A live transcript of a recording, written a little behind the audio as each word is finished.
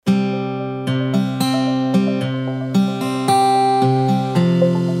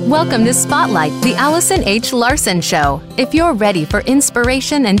Welcome to Spotlight, the Allison H. Larson Show. If you're ready for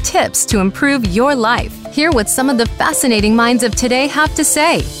inspiration and tips to improve your life, hear what some of the fascinating minds of today have to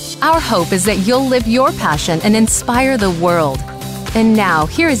say. Our hope is that you'll live your passion and inspire the world. And now,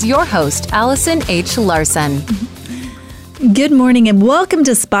 here is your host, Allison H. Larson. Good morning and welcome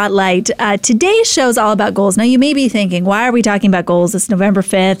to Spotlight. Today's show is all about goals. Now, you may be thinking, why are we talking about goals? It's November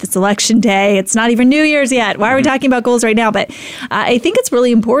 5th. It's election day. It's not even New Year's yet. Why are we talking about goals right now? But I think it's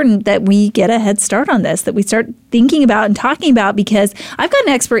really important that we get a head start on this, that we start thinking about and talking about, because I've got an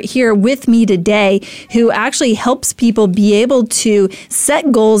expert here with me today who actually helps people be able to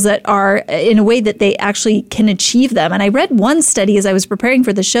set goals that are in a way that they actually can achieve them. And I read one study as I was preparing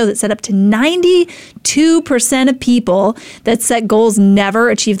for the show that said up to 92% of people that set goals never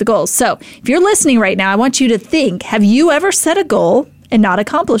achieve the goals. So if you're listening right now, I want you to think, have you ever set a goal and not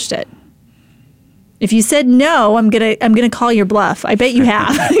accomplished it? If you said no, I'm gonna call your bluff. I bet you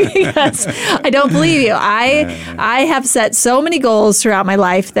have, because I don't believe you. I have set so many goals throughout my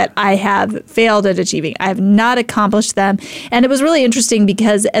life that I have failed at achieving. I have not accomplished them. And it was really interesting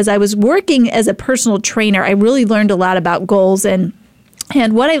because as I was working as a personal trainer, I really learned a lot about goals. And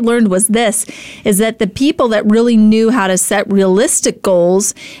what I learned was this, is that the people that really knew how to set realistic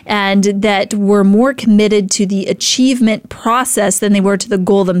goals and that were more committed to the achievement process than they were to the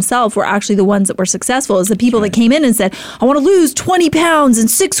goal themselves were actually the ones that were successful. Is the people that came in and said, I want to lose 20 pounds in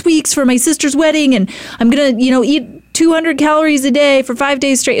 6 weeks for my sister's wedding, and I'm going to, eat 200 calories a day for 5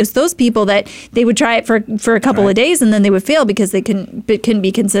 days straight. It was those people that they would try it for a couple of days and then they would fail because they couldn't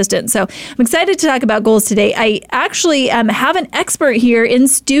be consistent. So I'm excited to talk about goals today. I actually have an expert here in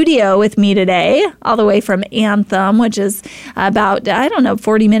studio with me today, all the way from Anthem, which is about,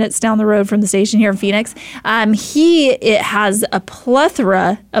 40 minutes down the road from the station here in Phoenix. It has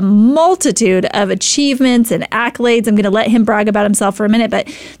a multitude of achievements and accolades. I'm going to let him brag about himself for a minute,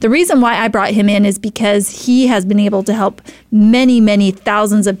 but the reason why I brought him in is because he has been able to help many, many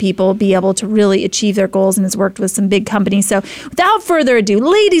thousands of people be able to really achieve their goals and has worked with some big companies. So without further ado,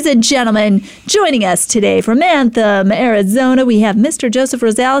 ladies and gentlemen, joining us today from Anthem, Arizona, we have Mr. Joseph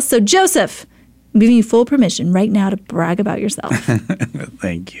Rosales. So Joseph, I'm giving you full permission right now to brag about yourself.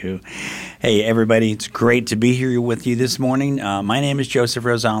 Thank you. Hey, everybody. It's great to be here with you this morning. My name is Joseph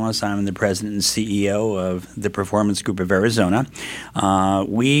Rosales. I'm the president and CEO of the Performance Group of Arizona.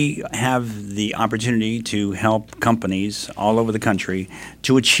 We have the opportunity to help companies all over the country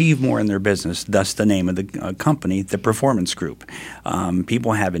to achieve more in their business, thus the name of the company, the Performance Group.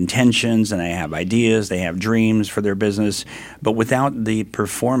 People have intentions and they have ideas, they have dreams for their business, but without the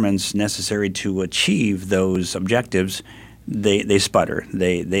performance necessary to achieve those objectives, they sputter.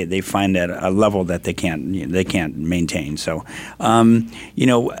 They find at a level that they can't maintain. So, when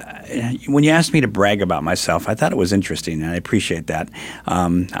you asked me to brag about myself, I thought it was interesting, and I appreciate that.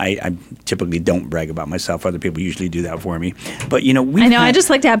 I typically don't brag about myself. Other people usually do that for me. But I just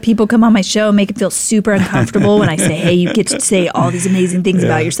like to have people come on my show and make it feel super uncomfortable when I say, "Hey, you get to say all these amazing things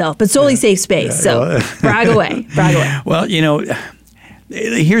about yourself," but solely safe space. So brag away. Well,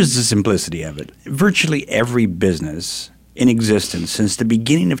 here's the simplicity of it. Virtually every business in existence since the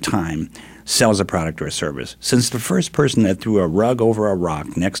beginning of time sells a product or a service. Since the first person that threw a rug over a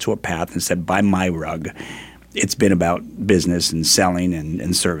rock next to a path and said, buy my rug, it's been about business and selling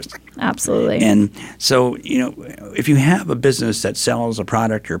and service. Absolutely. And so, if you have a business that sells a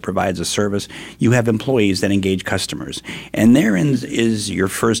product or provides a service, you have employees that engage customers. And therein is your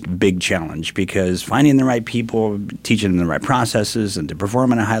first big challenge, because finding the right people, teaching them the right processes and to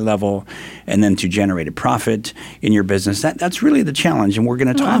perform at a high level, and then to generate a profit in your business, that's really the challenge. And we're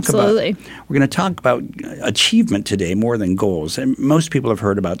going to talk about achievement today more than goals. And most people have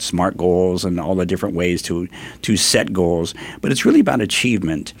heard about SMART goals and all the different ways to set goals, but it's really about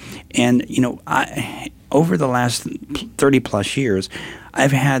achievement. And, over the last 30 plus years,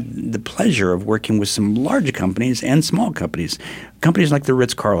 I've had the pleasure of working with some large companies and small companies. Companies like the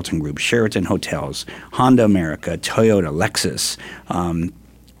Ritz-Carlton Group, Sheraton Hotels, Honda America, Toyota, Lexus,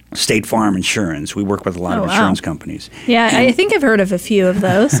 State Farm Insurance. We work with a lot of insurance companies. Yeah, I think I've heard of a few of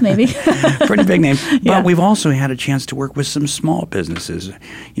those, maybe. Pretty big name. But we've also had a chance to work with some small businesses,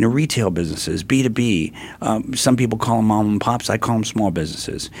 retail businesses, B2B. Some people call them mom and pops. I call them small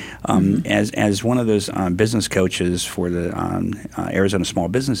businesses. As one of those business coaches for the Arizona Small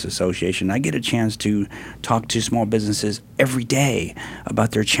Business Association, I get a chance to talk to small businesses every day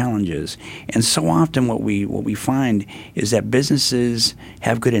about their challenges. And so often what we find is that businesses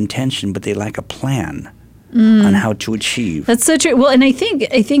have good intention, but they lack a plan. on how to achieve. That's so true. Well, and I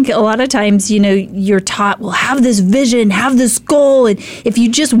think a lot of times, you're taught, well, have this vision, have this goal, and if you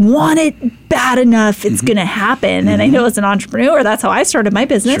just want it bad enough, it's going to happen. And I know as an entrepreneur, that's how I started my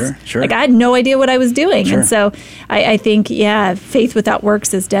business. Sure. Like I had no idea what I was doing. Sure. And so I think, faith without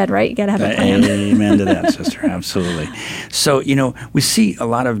works is dead, right? You got to have a plan. Amen to that, sister. Absolutely. So, we see a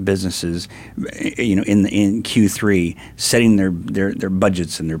lot of businesses, in Q3 setting their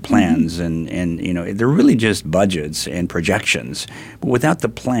budgets and their plans, and they're really just budgets and projections. But without the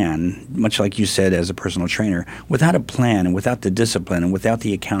plan, much like you said as a personal trainer, without a plan and without the discipline and without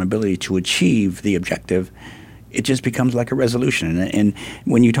the accountability to achieve the objective, it just becomes like a resolution. And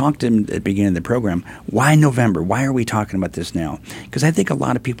when you talked at the beginning of the program, why November? Why are we talking about this now? Because I think a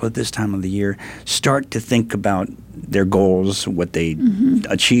lot of people at this time of the year start to think about their goals, what they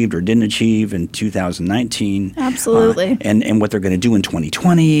achieved or didn't achieve in 2019. Absolutely. And what they're going to do in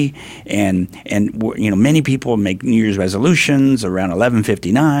 2020. And many people make New Year's resolutions around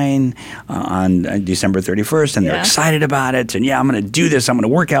 11:59 on December 31st, and they're excited about it. And I'm going to do this. I'm going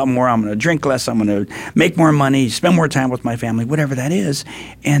to work out more. I'm going to drink less. I'm going to make more money, spend more time with my family, whatever that is.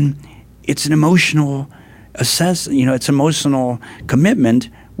 And it's an emotional it's emotional commitment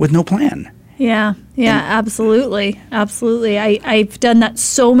with no plan. Yeah, absolutely. Absolutely. I've done that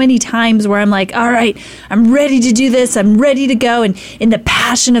so many times where I'm like, all right, I'm ready to do this. I'm ready to go. And in the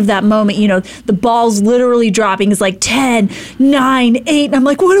passion of that moment, the ball's literally dropping. It's like 10, 9, 8. And I'm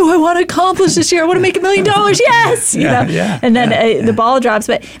like, what do I want to accomplish this year? I want to make $1 million. Yes. And then the ball drops.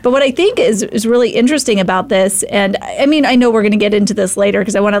 But what I think is really interesting about this, and I mean, I know we're going to get into this later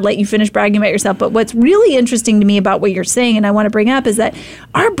because I want to let you finish bragging about yourself. But what's really interesting to me about what you're saying, and I want to bring up, is that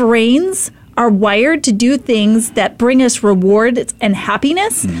our brains are wired to do things that bring us reward and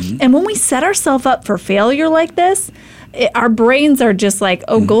happiness. And when we set ourselves up for failure like this, our brains are just like,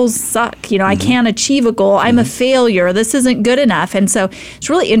 goals suck. I can't achieve a goal. I'm a failure. This isn't good enough. And so it's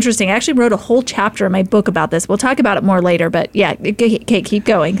really interesting. I actually wrote a whole chapter in my book about this. We'll talk about it more later. But keep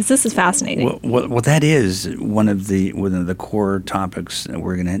going because this is fascinating. Well, that is one of the core topics that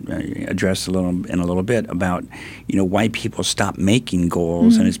we're going to address in a little bit about, why people stop making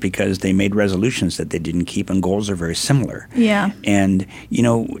goals. And it's because they made resolutions that they didn't keep, and goals are very similar. Yeah. And,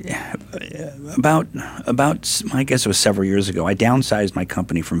 about I guess it was several years ago, I downsized my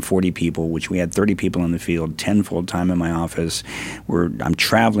company from 40 people, which we had 30 people in the field, 10 full-time in my office. I'm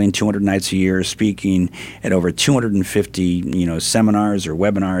traveling 200 nights a year, speaking at over 250, seminars or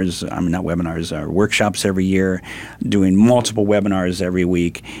webinars. Not webinars, workshops every year, doing multiple webinars every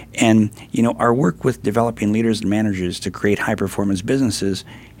week. And, our work with developing leaders and managers to create high-performance businesses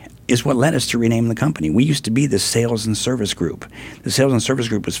is what led us to rename the company. We used to be the Sales and Service Group. The Sales and Service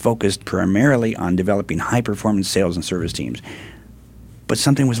Group was focused primarily on developing high-performance sales and service teams. But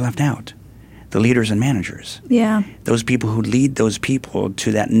something was left out. The leaders and managers. Yeah. Those people who lead those people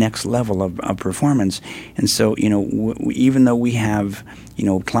to that next level of performance. And so, even though we have,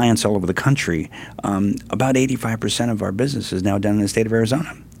 clients all over the country, about 85% of our business is now done in the state of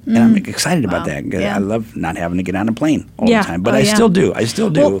Arizona. And I'm excited about that because I love not having to get on a plane all the time. But I still do.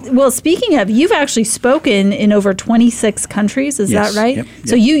 Well, speaking of, you've actually spoken in over 26 countries. Is that right? Yep.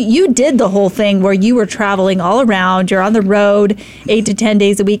 So you did the whole thing where you were traveling all around. You're on the road 8 to 10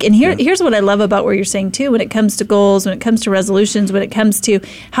 days a week. And here's what I love about what you're saying, too, when it comes to goals, when it comes to resolutions, when it comes to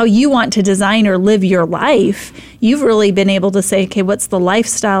how you want to design or live your life. You've really been able to say, okay, what's the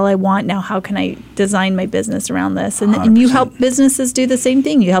lifestyle I want now? How can I design my business around this? And you help businesses do the same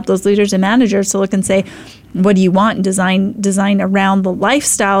thing. You help those leaders and managers to look and say, what do you want? And design around the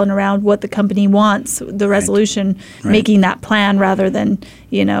lifestyle and around what the company wants, the resolution, making that plan rather than,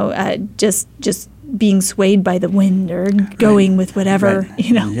 just being swayed by the wind or going with whatever,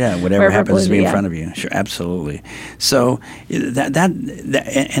 whatever happens to be in front of you. Sure, absolutely. So that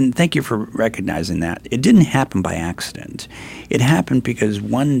and thank you for recognizing that. It didn't happen by accident. It happened because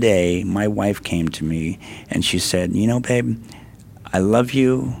one day my wife came to me and she said, babe, I love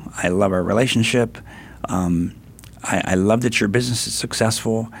you. I love our relationship. I love that your business is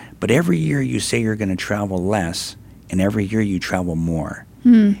successful, but every year you say you're going to travel less, and every year you travel more.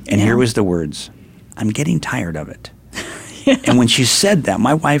 Here was the words, I'm getting tired of it. And when she said that,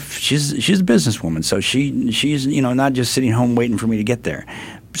 my wife, she's a businesswoman, so she's not just sitting home waiting for me to get there.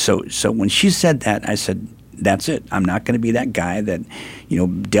 So when she said that, I said, that's it. I'm not going to be that guy that,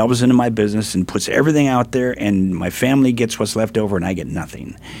 delves into my business and puts everything out there, and my family gets what's left over, and I get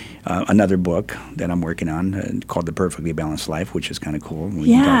nothing. Another book that I'm working on called The Perfectly Balanced Life, which is kind of cool. We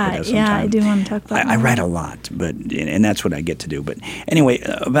can talk about that sometime. I do want to talk about that. I write a lot, and that's what I get to do. But anyway,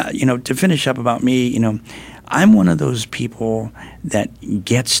 to finish up about me, I'm one of those people that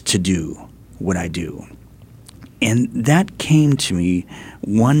gets to do what I do. And that came to me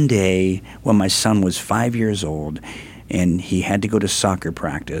one day when my son was 5 years old, and he had to go to soccer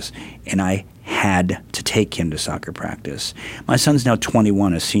practice, and I had to take him to soccer practice. My son's now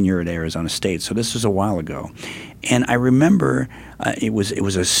 21, a senior at Arizona State, so this was a while ago. And I remember it was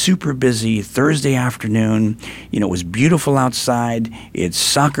a super busy Thursday afternoon. It was beautiful outside. It's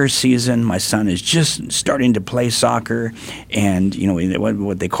soccer season. My son is just starting to play soccer, and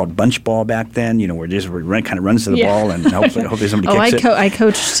what they called bunch ball back then. Where kind of runs to the ball and hopefully somebody kicks it. I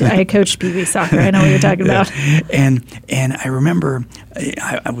coached PB soccer. I know what you're talking about. And I remember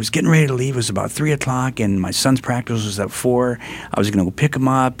I was getting ready to leave. It was about 3:00, and my son's practice was at 4. I was going to go pick him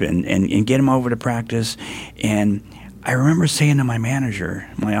up and get him over to practice. And I remember saying to my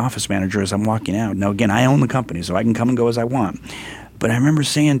office manager, as I'm walking out, now again, I own the company, so I can come and go as I want. But I remember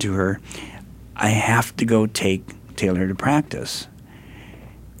saying to her, I have to go take Taylor to practice.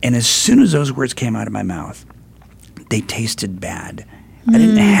 And as soon as those words came out of my mouth, they tasted bad. I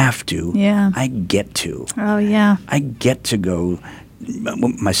didn't have to. Yeah. I get to. Oh, yeah. I get to go.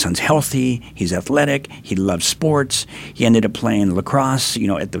 My son's healthy. He's athletic. He loves sports. He ended up playing lacrosse,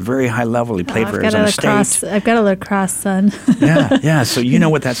 at the very high level. He played for Arizona State. I've got a lacrosse son. Yeah. So you know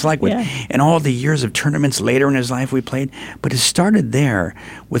what that's like. And all the years of tournaments later in his life we played. But it started there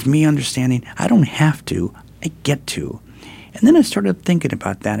with me understanding I don't have to. I get to. And then I started thinking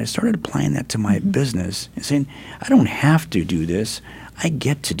about that. I started applying that to my business and saying, I don't have to do this. I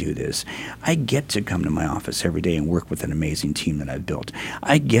get to do this. I get to come to my office every day and work with an amazing team that I've built.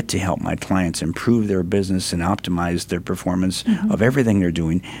 I get to help my clients improve their business and optimize their performance of everything they're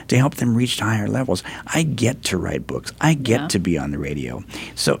doing to help them reach higher levels. I get to write books. I get to be on the radio.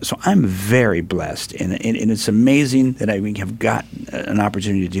 So I'm very blessed, and it's amazing that I have got an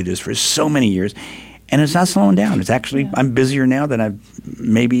opportunity to do this for so many years. And it's not slowing down. It's actually, I'm busier now than I've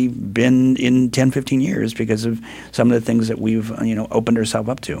maybe been in 10, 15 years because of some of the things that we've, opened ourselves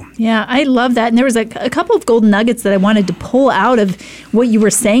up to. Yeah, I love that. And there was a couple of golden nuggets that I wanted to pull out of what you were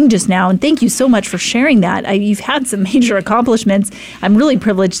saying just now. And thank you so much for sharing that. You've had some major accomplishments. I'm really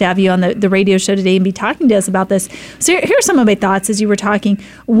privileged to have you on the radio show today and be talking to us about this. So here are some of my thoughts as you were talking.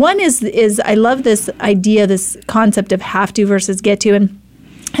 One is I love this idea, this concept of have to versus get to.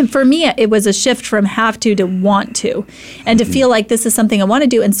 And for me, it was a shift from have to want to, and to feel like this is something I want to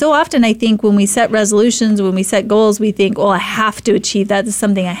do. And so often I think when we set resolutions, when we set goals, we think, I have to achieve that. This is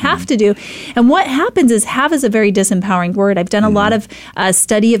something I have to do. And what happens is have is a very disempowering word. I've done a lot of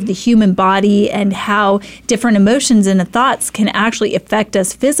study of the human body and how different emotions and thoughts can actually affect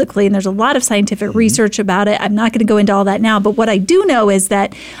us physically. And there's a lot of scientific research about it. I'm not going to go into all that now. But what I do know is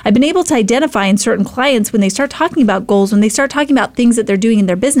that I've been able to identify in certain clients when they start talking about goals, when they start talking about things that they're doing in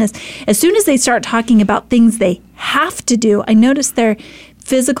their business, as soon as they start talking about things they have to do, I notice their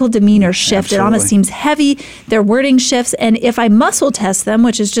physical demeanor shift. Absolutely. It almost seems heavy. Their wording shifts. And if I muscle test them,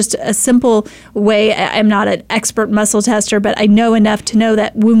 which is just a simple way, I'm not an expert muscle tester, but I know enough to know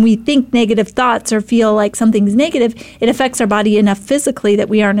that when we think negative thoughts or feel like something's negative, it affects our body enough physically that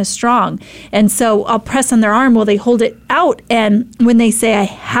we aren't as strong. And so I'll press on their arm while they hold it out. And when they say, I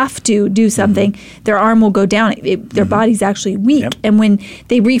have to do something, their arm will go down. Their body's actually weak. Yep. And when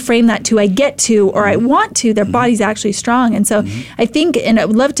they reframe that to I get to or I want to, their body's actually strong. And so I think, and I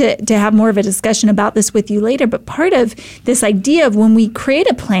would love to have more of a discussion about this with you later, but part of this idea of when we create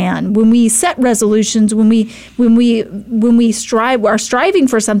a plan, when we set resolutions, when we are striving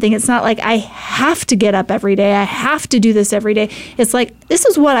for something, it's not like I have to get up every day, I have to do this every day. It's like, this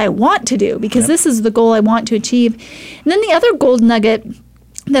is what I want to do because this is the goal I want to achieve. And then the other gold nugget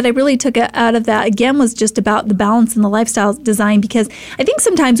that I really took out of that, again, was just about the balance in the lifestyle design, because I think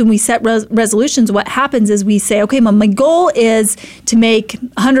sometimes when we set resolutions, what happens is we say, okay, my goal is to make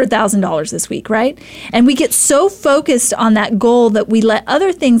 $100,000 this week, right? And we get so focused on that goal that we let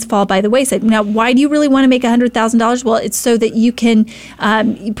other things fall by the wayside. Now, why do you really want to make $100,000? Well, it's so that you can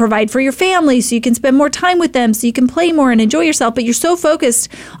provide for your family, so you can spend more time with them, so you can play more and enjoy yourself, but you're so focused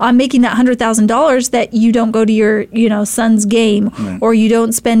on making that $100,000 that you don't go to your son's game, or you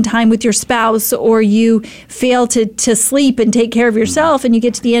don't spend time with your spouse, or you fail to sleep and take care of yourself, and you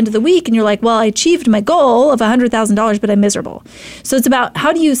get to the end of the week and you're like, well, I achieved my goal of $100,000, but I'm miserable. So it's about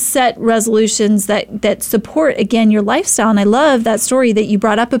how do you set resolutions that support, again, your lifestyle. And I love that story that you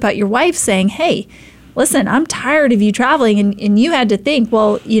brought up about your wife saying, hey, listen, I'm tired of you traveling. And you had to think,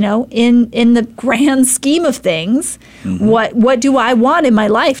 well, in the grand scheme of things, what do I want in my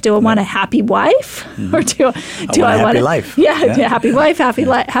life? Do I want a happy wife? Or do I want a happy life? Yeah, happy wife, happy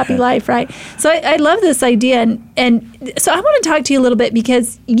life, right? So I love this idea. And so I want to talk to you a little bit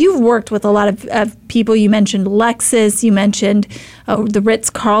because you've worked with a lot of people. You mentioned Lexus, you mentioned the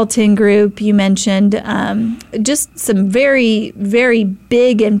Ritz-Carlton Group, you mentioned just some very, very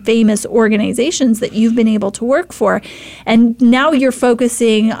big and famous organizations that you've been able to work for. And now you're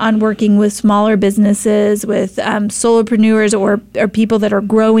focusing on working with smaller businesses, with solopreneurs or people that are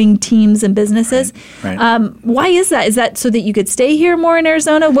growing teams and businesses. Right. Why is that? Is that so that you could stay here more in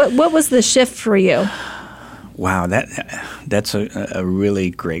Arizona? What was the shift for you? Wow, that's a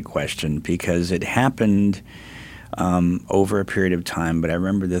really great question because it happened over a period of time, but I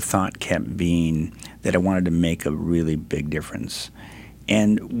remember the thought kept being that I wanted to make a really big difference.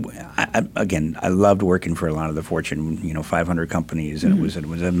 And I loved working for a lot of the Fortune 500 companies, and it was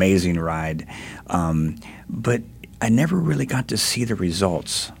an amazing ride. But I never really got to see the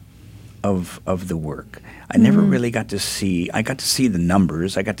results of the work. I never really got to see. I got to see the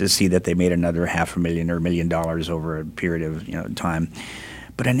numbers. I got to see that they made another $500,000 or $1 million over a period of time.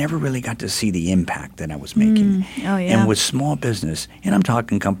 But I never really got to see the impact that I was making. Oh, yeah. And with small business, and I'm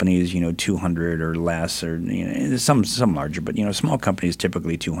talking companies, 200 or less, or some larger, but small companies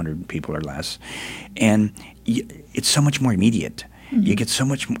typically 200 people or less, and it's so much more immediate. You get so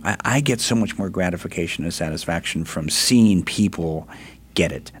much. I get so much more gratification and satisfaction from seeing people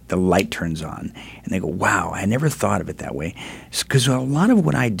get it. The light turns on, and they go, "Wow, I never thought of it that way." Because a lot of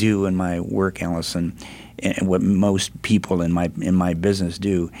what I do in my work, Allison, and what most people in my business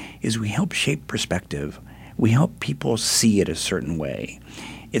do is we help shape perspective. We help people see it a certain way.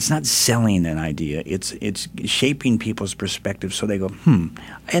 It's not selling an idea. It's shaping people's perspective so they go, I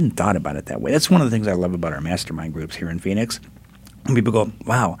hadn't thought about it that way. That's one of the things I love about our mastermind groups here in Phoenix. And people go,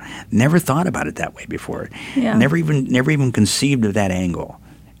 wow, never thought about it that way before. Yeah. Never even conceived of that angle.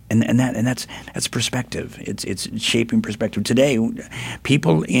 And that's perspective. It's shaping perspective. Today,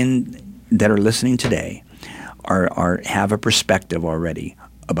 people that are listening today have a perspective already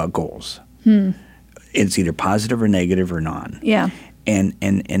about goals. It's either positive or negative or non. Yeah. And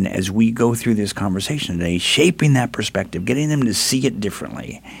as we go through this conversation today, shaping that perspective, getting them to see it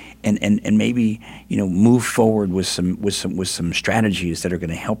differently, and maybe move forward with some strategies that are going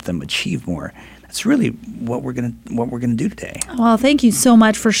to help them achieve more. That's really what we're gonna do today. Well, thank you so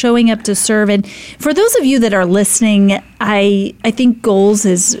much for showing up to serve. And for those of you that are listening, I think goals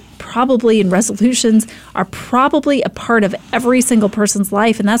is probably, and resolutions are probably a part of every single person's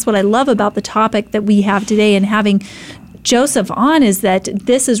life. And that's what I love about the topic that we have today and having Joseph on, is that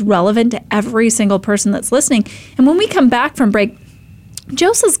this is relevant to every single person that's listening. And when we come back from break,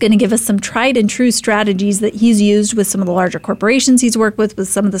 Joseph's going to give us some tried and true strategies that he's used with some of the larger corporations he's worked with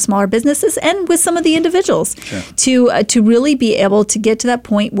some of the smaller businesses, and with some of the individuals. Sure. To really be able to get to that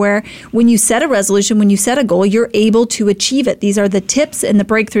point where when you set a resolution, when you set a goal, you're able to achieve it. These are the tips and the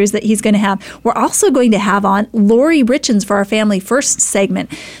breakthroughs that he's going to have. We're also going to have on Lori Richens for our Family First segment.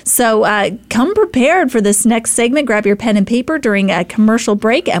 So come prepared for this next segment. Grab your pen and paper during a commercial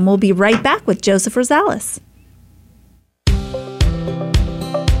break, and we'll be right back with Joseph Rosales.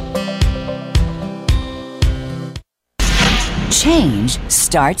 Change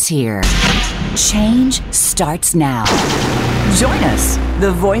starts here. Change starts now. Join us,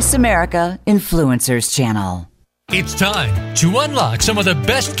 the Voice America Influencers Channel. It's time to unlock some of the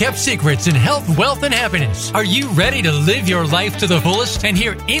best-kept secrets in health, wealth, and happiness. Are you ready to live your life to the fullest and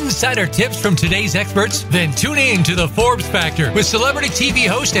hear insider tips from today's experts? Then tune in to The Forbes Factor with celebrity TV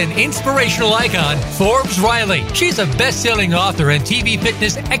host and inspirational icon, Forbes Riley. She's a best-selling author and TV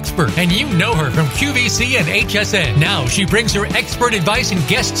fitness expert, and you know her from QVC and HSN. Now she brings her expert advice and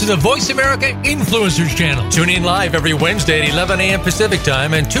guests to the Voice America Influencers Channel. Tune in live every Wednesday at 11 a.m. Pacific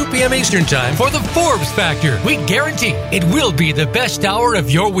Time and 2 p.m. Eastern Time for The Forbes Factor. We guarantee it will be the best hour of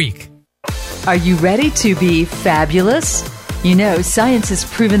your week. Are you ready to be fabulous? You know, science has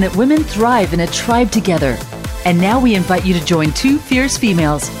proven that women thrive in a tribe together. And now we invite you to join two fierce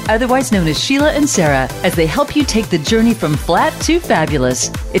females, otherwise known as Sheila and Sarah, as they help you take the journey from flat to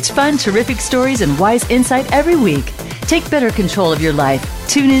fabulous. It's fun, terrific stories and wise insight every week. Take better control of your life.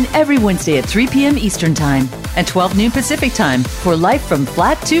 Tune in every Wednesday at 3 p.m. Eastern Time and 12 noon Pacific Time for Life from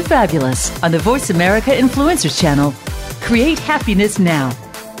Flat to Fabulous on the Voice America Influencers Channel. Create happiness now.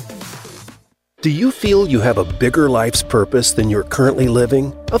 Do you feel you have a bigger life's purpose than you're currently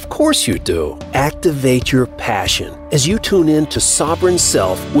living? Of course you do. Activate your passion as you tune in to Sovereign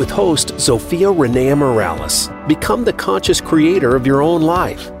Self with host Zofia Renea Morales. Become the conscious creator of your own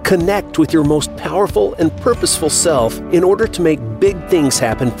life. Connect with your most powerful and purposeful self in order to make big things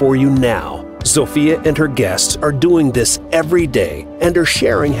happen for you now. Zofia and her guests are doing this every day and are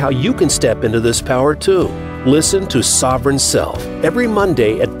sharing how you can step into this power too. Listen to Sovereign Self every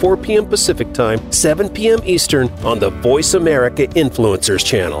Monday at 4 p.m. Pacific Time, 7 p.m. Eastern on the Voice America Influencers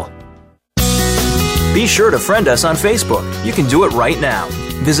channel. Be sure to friend us on Facebook. You can do it right now.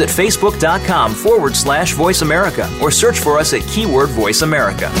 Visit facebook.com/Voice America or search for us at keyword Voice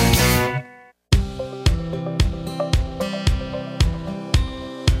America.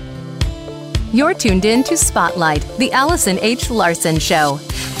 You're tuned in to Spotlight, the Allison H. Larson Show.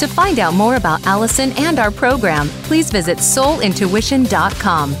 To find out more about Allison and our program, please visit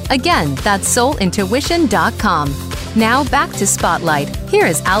soulintuition.com. Again, that's soulintuition.com. Now back to Spotlight. Here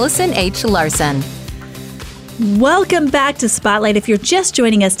is Allison H. Larson. Welcome back to Spotlight. If you're just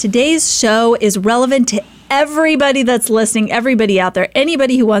joining us, today's show is relevant to everybody that's listening, everybody out there,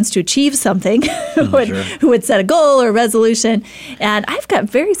 anybody who wants to achieve something, who would set a goal or resolution. And I've got a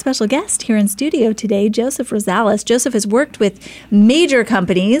very special guest here in studio today, Joseph Rosales. Joseph has worked with major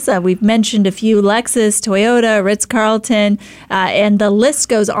companies. We've mentioned a few, Lexus, Toyota, Ritz-Carlton, and the list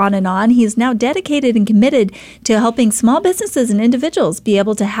goes on and on. He's now dedicated and committed to helping small businesses and individuals be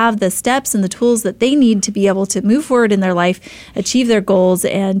able to have the steps and the tools that they need to be able to move forward in their life, achieve their goals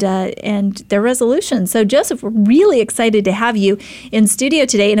and their resolutions. So Joseph, we're really excited to have you in studio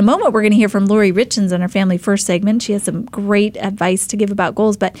today. In a moment, we're going to hear from Lori Richens on our Family First segment. She has some great advice to give about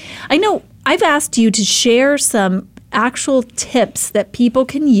goals. But I know I've asked you to share some actual tips that people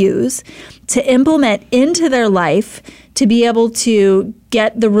can use to implement into their life to be able to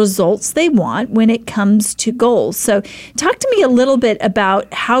get the results they want when it comes to goals. So talk to me a little bit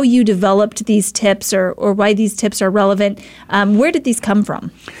about how you developed these tips or why these tips are relevant. Where did these come from?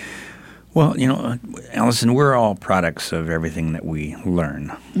 Well, Allison, we're all products of everything that we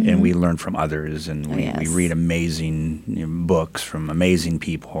learn, and we learn from others, and we read amazing books from amazing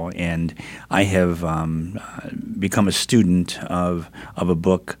people. And I have become a student of a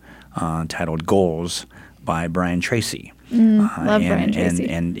book titled Goals by Brian Tracy. Love Brian Tracy.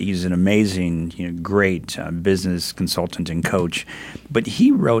 And he's an amazing, great business consultant and coach. But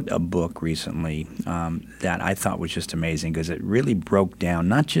he wrote a book recently that I thought was just amazing because it really broke down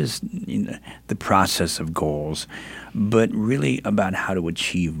not just the process of goals, but really about how to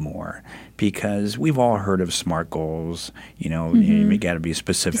achieve more. Because we've all heard of SMART goals. You got to be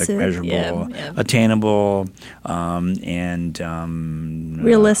specific, measurable, attainable, and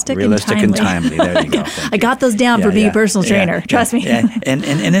realistic and timely. There you go. I got those down for being a personal trainer. Trust me.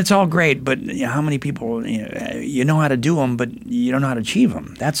 And it's all great, but how many people you know how to do them, but you don't know how to achieve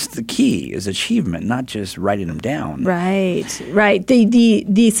them? That's the key: is achievement, not just writing them down. Right.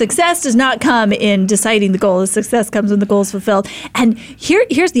 The success does not come in deciding the goal. The success comes when the goal is fulfilled. And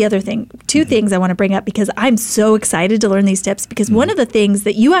here's the other thing. Two things I want to bring up because I'm so excited to learn these tips because one of the things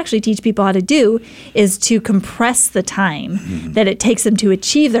that you actually teach people how to do is to compress the time that it takes them to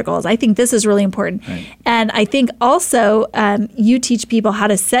achieve their goals. I think this is really important. Right. And I think also you teach people how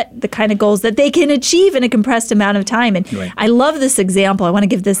to set the kind of goals that they can achieve in a compressed amount of time. And I love this example. I want to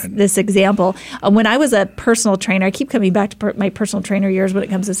give this example. When I was a personal trainer, I keep coming back to my personal trainer years when it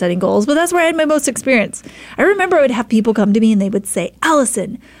comes to setting goals, but that's where I had my most experience. I remember I would have people come to me and they would say,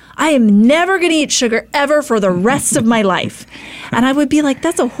 Allison, I am never going to eat sugar ever for the rest of my life. And I would be like,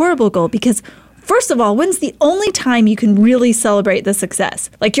 that's a horrible goal because first of all, when's the only time you can really celebrate the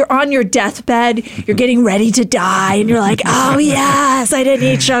success? Like you're on your deathbed, you're getting ready to die, and you're like, oh yes, I didn't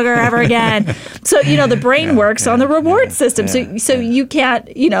eat sugar ever again. So, the brain works on the reward system. So you can't,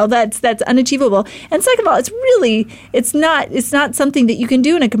 that's unachievable. And second of all, it's not something that you can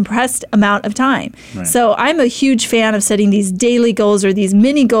do in a compressed amount of time. Right. So I'm a huge fan of setting these daily goals or these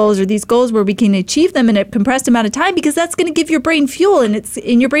mini goals or these goals where we can achieve them in a compressed amount of time because that's going to give your brain fuel and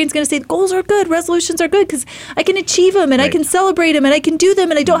your brain's going to say goals are good, resolutions are good because I can achieve them and I can celebrate them and I can do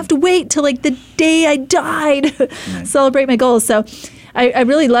them and I don't have to wait till like the day I died celebrate my goals. So I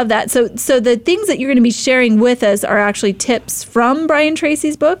really love that. So the things that you're going to be sharing with us are actually tips from Brian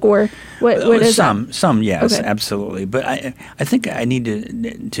Tracy's book, or what is that? Some, yes, absolutely. But I think I need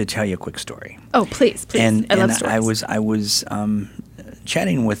to tell you a quick story. Oh, please. I love stories. I was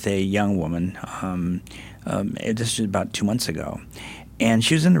chatting with a young woman. This was about 2 months ago. And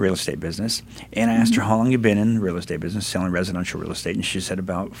she was in the real estate business. And I asked her, how long you been in the real estate business, selling residential real estate? And she said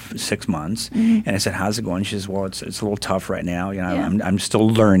about 6 months. And I said, how's it going? She says, well, it's a little tough right now. You know, I'm still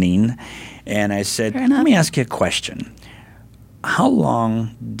learning. And I said, let me ask you a question. How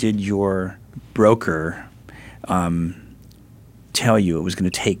long did your broker tell you it was going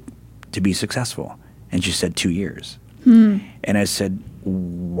to take to be successful? And she said 2 years. And I said,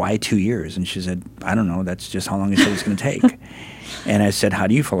 why 2 years? And she said, I don't know. That's just how long he said it's going to take. And I said, how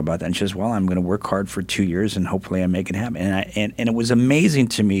do you feel about that? And she says, well, I'm going to work hard for 2 years and hopefully I make it happen. And it was amazing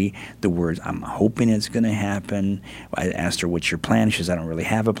to me, the words, I'm hoping it's going to happen. I asked her, what's your plan? She says, I don't really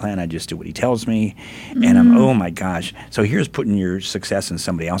have a plan. I just do what he tells me. And I'm, oh my gosh. So here's putting your success in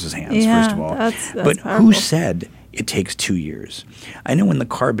somebody else's hands, first of all. That's but powerful. Who said it takes 2 years? I know in the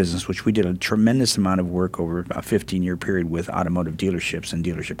car business, which we did a tremendous amount of work over a 15-year period with automotive dealerships and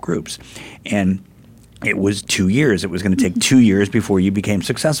dealership groups. And it was 2 years. It was going to take 2 years before you became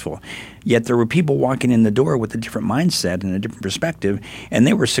successful. Yet there were people walking in the door with a different mindset and a different perspective, and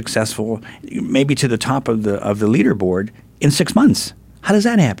they were successful maybe to the top of the leaderboard in 6 months. How does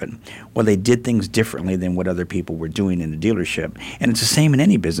that happen? Well, they did things differently than what other people were doing in the dealership. And it's the same in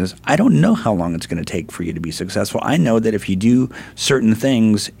any business. I don't know how long it's going to take for you to be successful. I know that if you do certain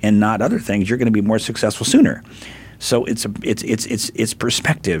things and not other things, you're going to be more successful sooner. So it's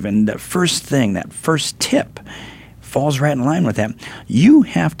perspective. And the first thing, that first tip, falls right in line with that. You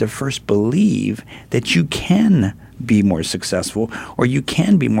have to first believe that you can be more successful, or you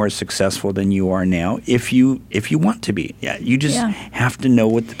can be more successful than you are now if you want to be. Yeah, you just have to know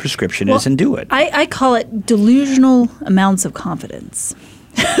what the prescription is and do it. I call it delusional amounts of confidence.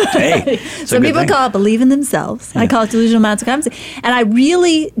 Hey, some people call it believe in themselves. I call it delusional amounts of confidence. And I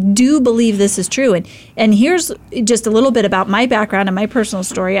really do believe this is true. And here's just a little bit about my background and my personal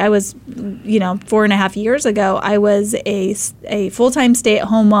story. I was, 4.5 years ago, I was a full-time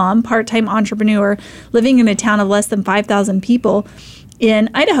stay-at-home mom, part-time entrepreneur, living in a town of less than 5,000 people in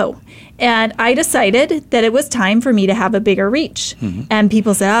Idaho. And I decided that it was time for me to have a bigger reach. And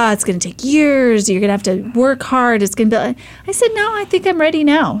people said, it's going to take years. You're going to have to work hard. It's going to be. I said, no, I think I'm ready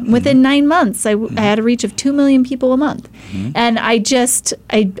now. Within 9 months, I had a reach of 2 million people a month. And I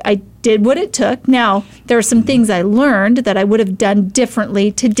did what it took. Now, there are some things I learned that I would have done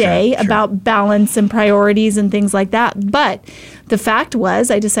differently today about balance and priorities and things like that. But the fact was,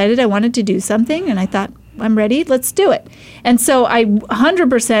 I decided I wanted to do something, and I thought, I'm ready, let's do it. And so I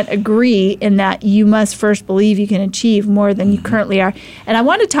 100% agree in that you must first believe you can achieve more than you currently are. And I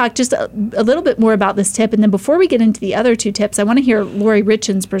want to talk just a little bit more about this tip. And then before we get into the other two tips, I want to hear Lori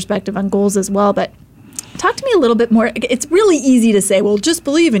Richen's perspective on goals as well. But talk to me a little bit more. It's really easy to say, well, just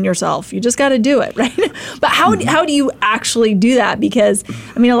believe in yourself. You just got to do it, right? But how do you actually do that? Because,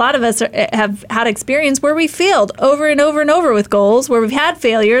 I mean, a lot of us have had experience where we failed over and over and over with goals, where we've had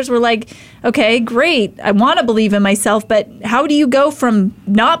failures. We're like, okay, great. I want to believe in myself. But how do you go from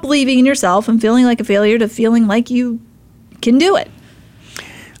not believing in yourself and feeling like a failure to feeling like you can do it?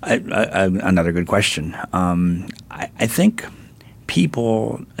 Another good question. I think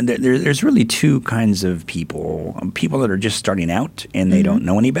people, there's really two kinds of people. People that are just starting out and they don't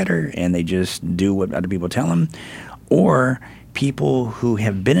know any better and they just do what other people tell them, or people who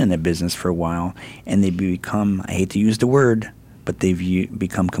have been in the business for a while and they become, I hate to use the word, but they've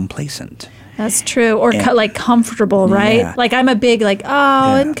become complacent. That's true. Or like comfortable, right? Yeah. Like I'm a big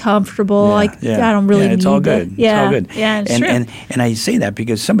I'm comfortable. I don't really need it's all good. Yeah. It's all good. Yeah, it's true. And I say that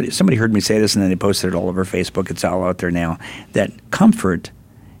because somebody heard me say this and then they posted it all over Facebook. It's all out there now. That comfort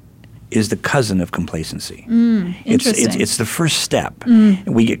is the cousin of complacency. Interesting. It's the first step.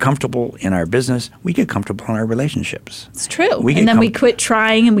 We get comfortable in our business. We get comfortable in our relationships. It's true. And then we quit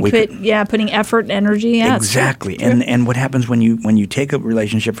trying and we quit putting effort and energy. Yeah, exactly. And what happens when you take a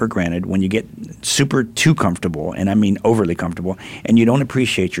relationship for granted, when you get too comfortable, and I mean overly comfortable, and you don't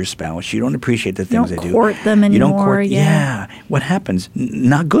appreciate your spouse, you don't appreciate the things they do. You don't court them anymore. You don't court. Yeah. What happens?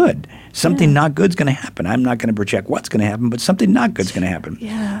 Not good. Something not good's going to happen. I'm not going to project what's going to happen, but something not good's going to happen.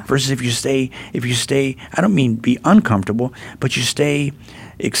 Yeah. Versus if you stay, I don't mean be uncomfortable, but you stay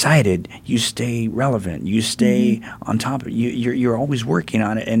excited, you stay relevant, you stay on top of it. You're always working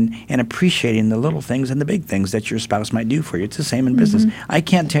on it and appreciating the little things and the big things that your spouse might do for you. It's the same in business. I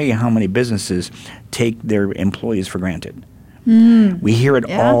can't tell you how many businesses take their employees for granted. We hear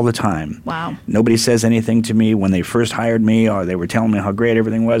it all the time. Wow. Nobody says anything to me when they first hired me, or they were telling me how great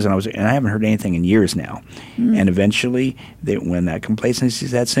everything was, and I haven't heard anything in years now. And eventually, when that complacency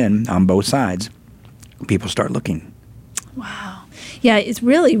sets in on both sides, people start looking. Wow. Yeah, it's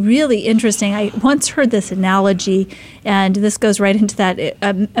really, really interesting. I once heard this analogy, And this goes right into that.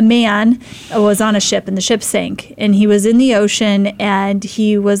 A man was on a ship, and the ship sank, and he was in the ocean, and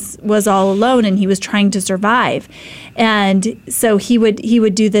he was all alone, and he was trying to survive. And so he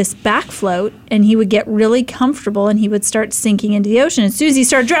would do this back float, and he would get really comfortable, and he would start sinking into the ocean. As soon as he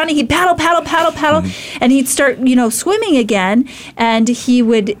started drowning, he'd paddle, and he'd start, swimming again, and he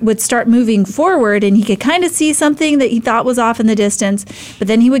would start moving forward, and he could kind of see something that he thought was off in the distance, but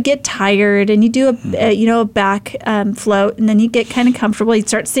then he would get tired, and he'd do a back float, and then he'd get kind of comfortable. He'd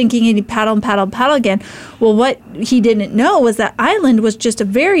start sinking, and he'd paddle again. Well, what he didn't know was that island was just a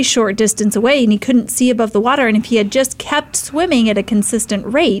very short distance away, and he couldn't see above the water, and if he had just kept swimming at a consistent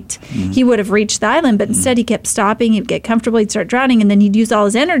rate, he would have reached the island, but instead he kept stopping, he'd get comfortable, he'd start drowning, and then he'd use all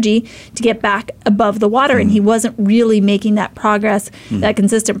his energy to get back above the water, and he wasn't really making that progress, that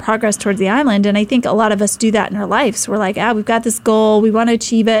consistent progress towards the island. And I think a lot of us do that in our lives. We're like, we've got this goal, we want to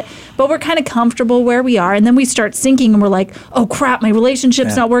achieve it, but we're kind of comfortable where we are, and then we start sinking, and we're like, oh crap, my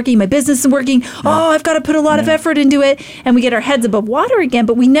relationship's not working, my business isn't working, I've got to put a lot of effort into it, and we get our heads above water again,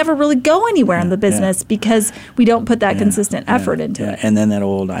 but we never really go anywhere in the business because we don't put that consistent effort into it. And then that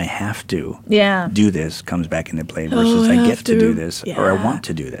old I have to do this comes back into play versus I get to do this or I want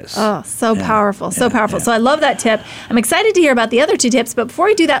to do this. Oh, so powerful, so powerful. So I love that tip. I'm excited to hear about the other two tips, but before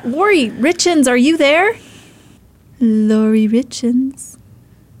we do that, Lori Richins, are you there? Lori Richins.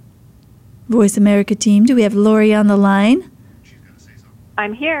 Voice America team, do we have Lori on the line?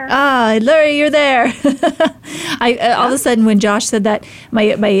 I'm here. Lori, you're there. All of a sudden, when Josh said that, my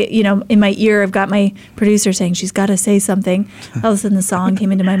in my ear, I've got my producer saying she's got to say something. All of a sudden, the song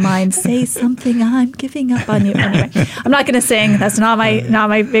came into my mind. Say something, I'm giving up on you. Anyway, I'm not going to sing. That's not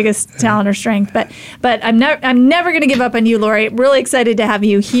my biggest talent or strength. But I'm never going to give up on you, Lori. I'm really excited to have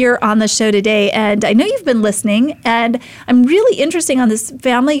you here on the show today. And I know you've been listening, and I'm really interested on this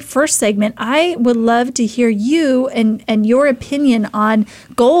Family First segment. I would love to hear you and your opinion on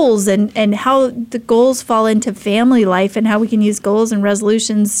goals and how the goals fall into family life and how we can use goals and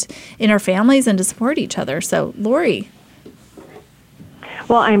resolutions in our families and to support each other. So, Lori.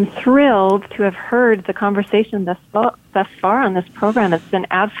 Well, I'm thrilled to have heard the conversation thus far on this program. It's been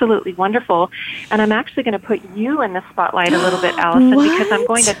absolutely wonderful. And I'm actually going to put you in the spotlight a little bit, Allison, because I'm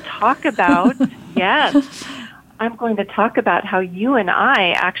going to talk about, I'm going to talk about how you and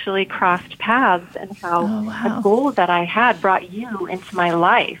I actually crossed paths and how a goal that I had brought you into my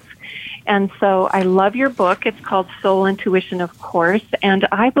life. And so I love your book. It's called Soul Intuition, of course. And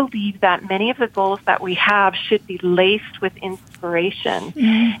I believe that many of the goals that we have should be laced with inspiration.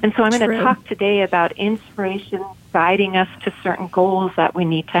 And so I'm going to talk today about inspiration guiding us to certain goals that we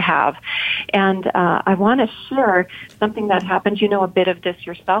need to have. And I want to share something that happened. You know a bit of this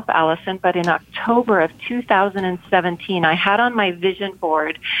yourself, Allison, but in October of 2017, I had on my vision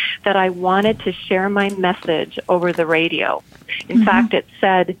board that I wanted to share my message over the radio. In fact, it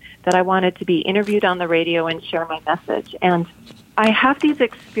said that I wanted to be interviewed on the radio and share my message. And I have these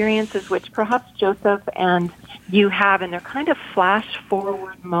experiences, which perhaps Joseph and you have, and they're kind of flash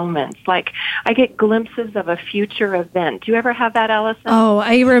forward moments. Like I get glimpses of a future event. Do you ever have that, Allison? Oh,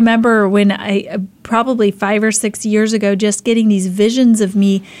 I remember when probably 5 or 6 years ago, just getting these visions of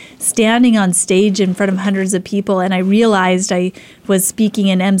me standing on stage in front of hundreds of people. And I realized I was speaking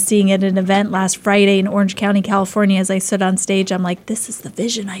and emceeing at an event last Friday in Orange County, California. As I stood on stage, I'm like, this is the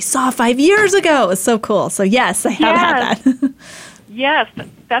vision I saw 5 years ago. It was so cool. So yes, I have had that. Yes,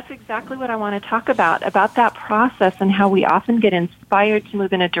 that's exactly what I want to talk about that process and how we often get inspired to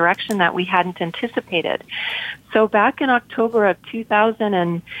move in a direction that we hadn't anticipated. So back in October of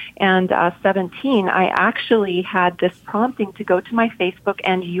 2017, I actually had this prompting to go to my Facebook,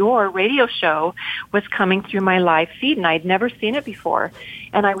 and your radio show was coming through my live feed, and I'd never seen it before.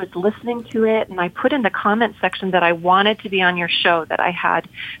 And I was listening to it, and I put in the comment section that I wanted to be on your show, that I had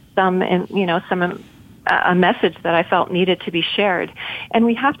a message that I felt needed to be shared. And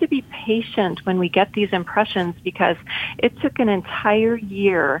we have to be patient when we get these impressions, because it took an entire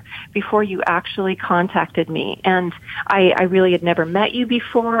year before you actually contacted me. And I really had never met you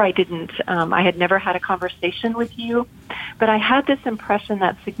before. I had never had a conversation with you, but I had this impression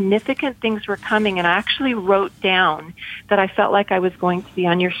that significant things were coming, and I actually wrote down that I felt like I was going to be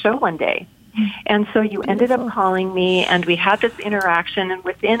on your show one day. And so you ended up calling me, and we had this interaction, and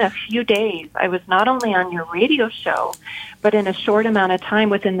within a few days, I was not only on your radio show, but in a short amount of time,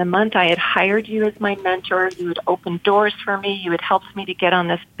 within the month, I had hired you as my mentor. You had opened doors for me. You had helped me to get on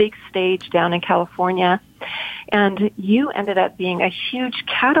this big stage down in California. And you ended up being a huge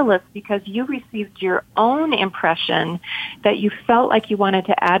catalyst, because you received your own impression that you felt like you wanted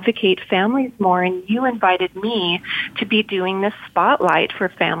to advocate families more, and you invited me to be doing this spotlight for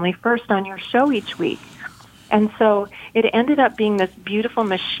Family First on your show each week. And so it ended up being this beautiful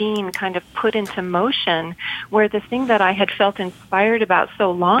machine kind of put into motion where the thing that I had felt inspired about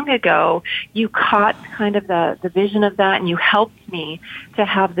so long ago, you caught kind of the vision of that and you helped me to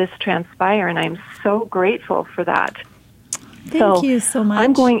have this transpire. And I'm so grateful for that. Thank you so much.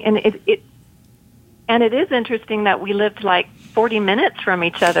 I'm going, and it is interesting that we lived like 40 minutes from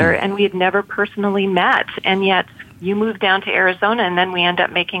each other and we had never personally met. And yet you moved down to Arizona, and then we end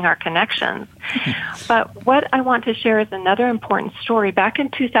up making our connections. But what I want to share is another important story. Back in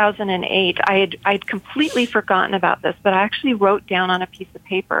 2008, I'd completely forgotten about this, but I actually wrote down on a piece of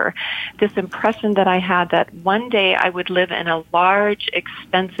paper this impression that I had that one day I would live in a large,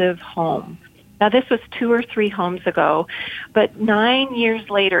 expensive home. Now, this was 2 or 3 homes ago, but 9 years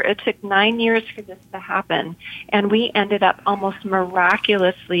later, it took 9 years for this to happen, and we ended up almost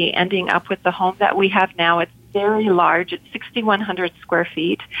miraculously ending up with the home that we have now. It's very large. It's 6,100 square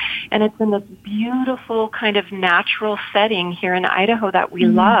feet, and it's in this beautiful kind of natural setting here in Idaho that we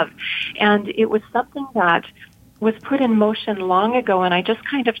love. And it was something that was put in motion long ago, and I just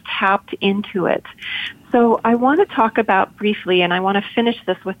kind of tapped into it. So I want to talk about briefly, and I want to finish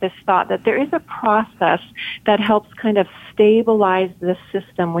this with this thought, that there is a process that helps kind of stabilize this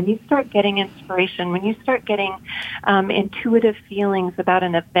system. When you start getting inspiration, when you start getting intuitive feelings about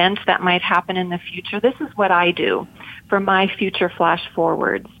an event that might happen in the future, this is what I do for my future flash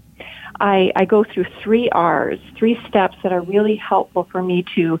forwards. I go through 3 R's, 3 steps that are really helpful for me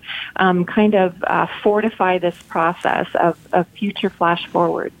to kind of fortify this process of future flash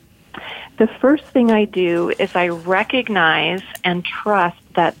forwards. The first thing I do is I recognize and trust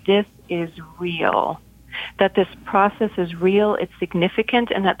that this is real, that this process is real, it's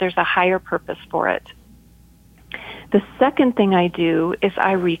significant, and that there's a higher purpose for it. The second thing I do is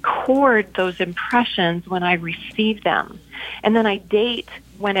I record those impressions when I receive them, and then I date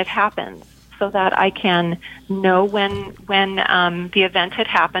when it happens so that I can know when the event had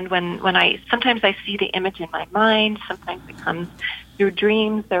happened. Sometimes I see the image in my mind, sometimes it comes through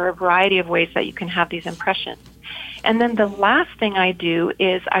dreams. There are a variety of ways that you can have these impressions. And then the last thing I do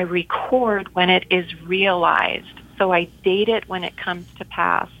is I record when it is realized. So I date it when it comes to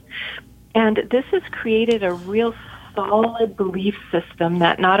pass. And this has created a real solid belief system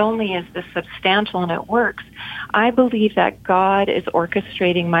that not only is this substantial and it works, I believe that God is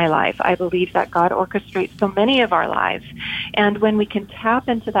orchestrating my life. I believe that God orchestrates so many of our lives. And when we can tap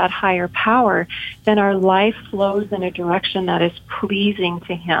into that higher power, then our life flows in a direction that is pleasing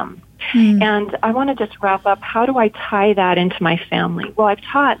to Him. And I want to just wrap up. How do I tie that into my family? Well, I've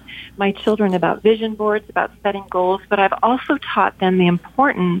taught my children about vision boards, about setting goals, but I've also taught them the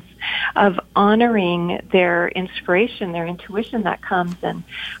importance of honoring their inspiration, their intuition that comes. And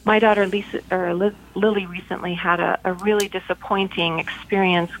my daughter Lily recently had a really disappointing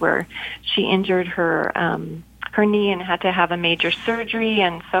experience where she injured her knee and had to have a major surgery.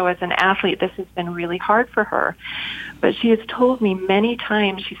 And so as an athlete, this has been really hard for her. But she has told me many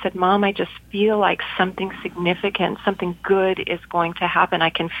times, she said, Mom, I just feel like something significant, something good is going to happen.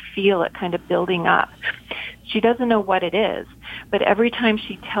 I can feel it kind of building up. She doesn't know what it is, but every time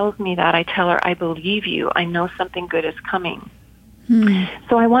she tells me that, I tell her, I believe you. I know something good is coming.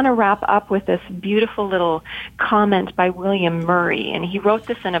 So I want to wrap up with this beautiful little comment by William Murray, and he wrote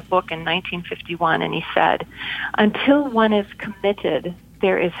this in a book in 1951, and he said, until one is committed,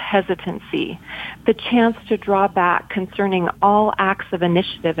 there is hesitancy, the chance to draw back concerning all acts of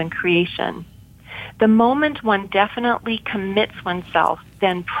initiative and creation. The moment one definitely commits oneself,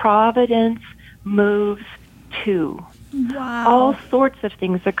 then providence moves too. Wow. All sorts of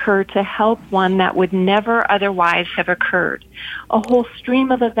things occur to help one that would never otherwise have occurred. A whole stream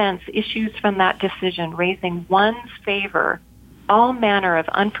of events issues from that decision, raising one's favor, all manner of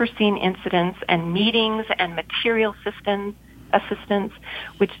unforeseen incidents and meetings and material assistance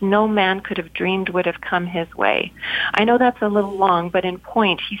which no man could have dreamed would have come his way. I know that's a little long, but in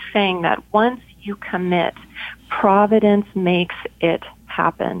point, he's saying that once you commit, providence makes it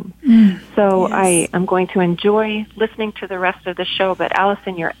happen. So yes. I'm going to enjoy listening to the rest of the show, but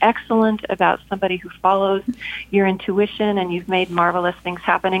Allison, you're excellent about somebody who follows your intuition, and you've made marvelous things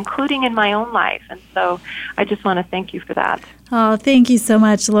happen, including in my own life. And so I just want to thank you for that. Oh, thank you so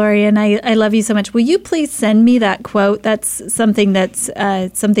much, Lori, and I love you so much. Will you please send me that quote? That's something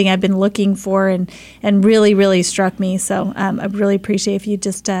something I've been looking for and really, really struck me. So I really appreciate if you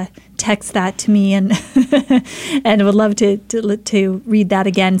just text that to me, and and would love to read that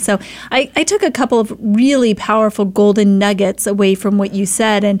again. So I took a couple of really powerful golden nuggets away from what you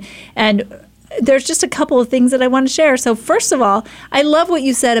said, and there's just a couple of things that I want to share. So first of all, I love what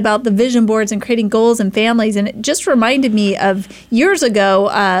you said about the vision boards and creating goals and families. And it just reminded me of years ago,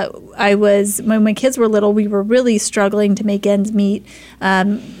 when my kids were little, we were really struggling to make ends meet.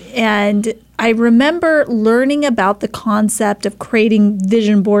 And I remember learning about the concept of creating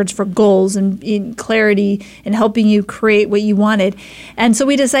vision boards for goals and in clarity and helping you create what you wanted. And so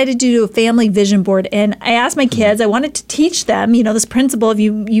we decided to do a family vision board. And I asked my kids, I wanted to teach them, this principle of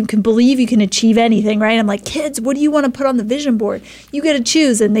you can believe you can achieve anything, right? I'm like, kids, what do you want to put on the vision board? You get to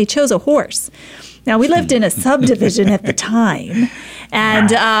choose. And they chose a horse. Now, we lived in a subdivision at the time,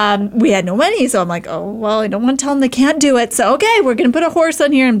 and we had no money, so I'm like, oh, well, I don't want to tell them they can't do it, so okay, we're going to put a horse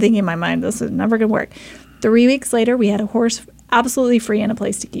on here. I'm thinking in my mind, this is never going to work. 3 weeks later, we had a horse absolutely free and a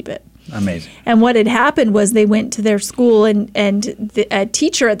place to keep it. Amazing. And what had happened was they went to their school, and a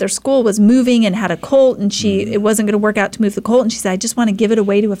teacher at their school was moving and had a colt, and it wasn't going to work out to move the colt, and she said, I just want to give it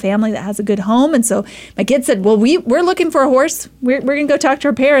away to a family that has a good home. And so my kids said, well, we're looking for a horse. We're going to go talk to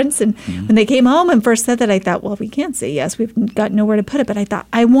our parents. And when they came home and first said that, I thought, well, we can't say yes. We've got nowhere to put it. But I thought,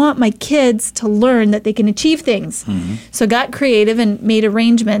 I want my kids to learn that they can achieve things. So got creative and made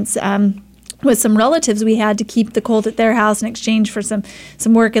arrangements with some relatives we had to keep the colt at their house in exchange for some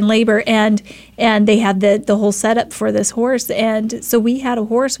work and labor, and they had the whole setup for this horse. And so we had a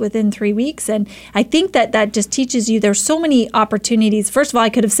horse within 3 weeks. And I think that just teaches you there's so many opportunities. First of all, I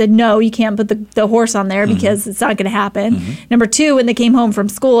could have said, no, you can't put the horse on there because it's not going to happen. Number two, when they came home from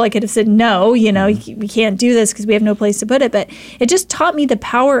school, I could have said, no, we can't do this because we have no place to put it. But it just taught me the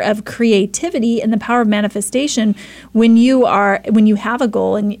power of creativity and the power of manifestation when you have a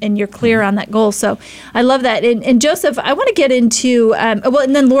goal and you're clear on that goal. So I love that. And Joseph, I want to get into, and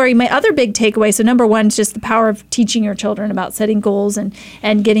then Lori, my other big takeaway. So number one is just the power of teaching your children about setting goals and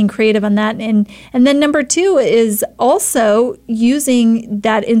getting creative on that. And then number two is also using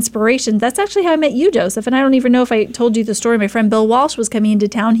that inspiration. That's actually how I met you, Joseph. And I don't even know if I told you the story. My friend Bill Walsh was coming into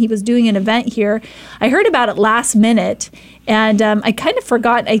town. He was doing an event here. I heard about it last minute. And I kind of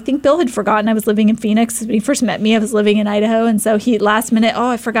forgot. I think Bill had forgotten I was living in Phoenix. When he first met me, I was living in Idaho. And so he last minute,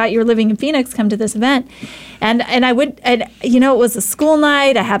 I forgot you were living in Phoenix, come to this event. And I would, and it was a school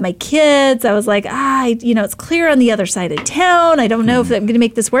night. I had my kids. I was like, it's clear on the other side of town. I don't know if I'm going to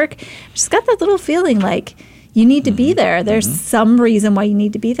make this work. I just got that little feeling like, you need to be there. There's some reason why you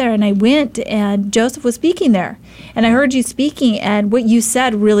need to be there. And I went, and Joseph was speaking there. And I heard you speaking, and what you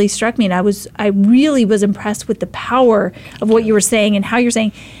said really struck me. And I really was impressed with the power of what you were saying and how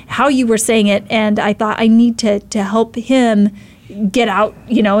you were saying it. And I thought, I need to help him get out,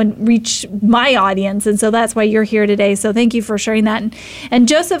 and reach my audience. And so that's why you're here today. So thank you for sharing that. And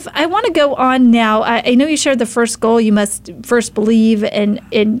Joseph, I want to go on now. I know you shared the first goal, you must first believe,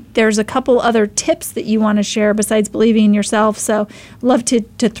 and there's a couple other tips that you want to share besides believing in yourself. So I'd love to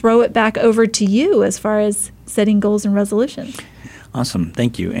throw it back over to you as far as setting goals and resolutions. Awesome.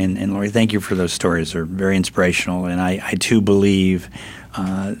 Thank you. And Lori, thank you for those stories. They're very inspirational. And I too believe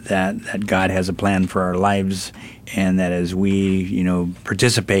that God has a plan for our lives, and that as we,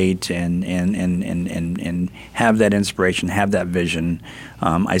 participate and have that inspiration, have that vision.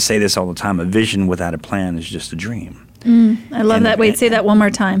 I say this all the time, a vision without a plan is just a dream. I love that. Wait, say that one more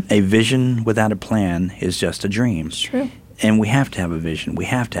time. A vision without a plan is just a dream. It's true. And we have to have a vision. We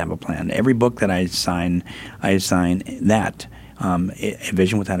have to have a plan. Every book that I sign that. A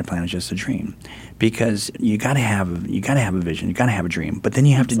vision without a plan is just a dream, because you got to have a vision, you got to have a dream, but then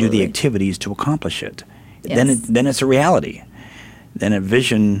you have to do the activities to accomplish it. Yes. Then it's a reality. Then a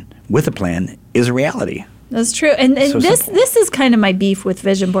vision with a plan is a reality. That's true. And so this is kind of my beef with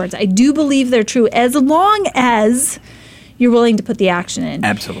vision boards. I do believe they're true as long as you're willing to put the action in.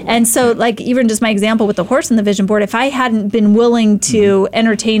 Absolutely. And so, like, even just my example with the horse and the vision board, if I hadn't been willing to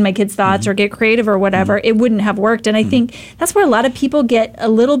entertain my kids' thoughts or get creative or whatever, it wouldn't have worked. And I think that's where a lot of people get a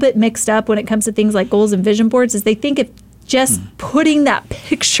little bit mixed up when it comes to things like goals and vision boards, is they think if just putting that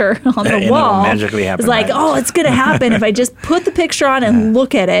picture on the wall is like, it's going to happen. If I just put the picture on and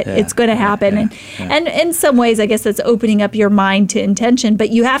look at it, it's going to happen. And in some ways, I guess that's opening up your mind to intention.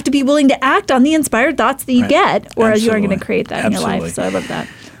 But you have to be willing to act on the inspired thoughts that you get, or you aren't going to create that in your life. So I love that.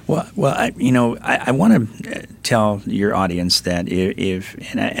 Well, I want to tell your audience that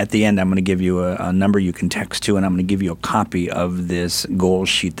and at the end, I'm going to give you a number you can text to, and I'm going to give you a copy of this goal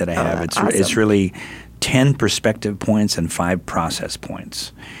sheet that I have. Awesome. It's really 10 perspective points and 5 process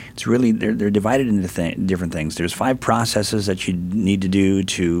points. It's really they're divided into different things. There's 5 processes that you need to do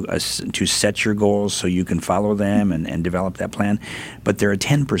to set your goals so you can follow them and develop that plan. But there are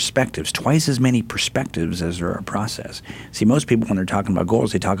 10 perspectives, twice as many perspectives as there are process. See, most people when they're talking about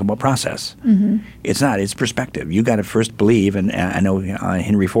goals, they talk about process. Mm-hmm. It's not. It's perspective. You got to first believe, and I know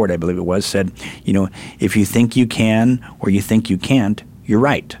Henry Ford, I believe it was, said, if you think you can or you think you can't, you're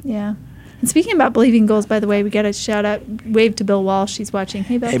right. Yeah. And speaking about believing goals, by the way, we got a shout out, wave to Bill Walsh. He's watching.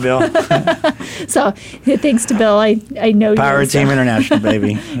 Hey, Bill. Hey, Bill. So thanks to Bill, I know you. Power Team International,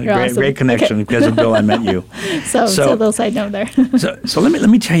 baby. Great connection. Okay. Because of Bill, I met you. So a little side note there. so let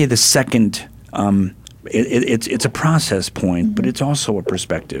me tell you the second. It's a process point, mm-hmm. but it's also a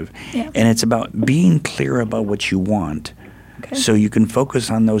perspective, and it's about being clear about what you want, so you can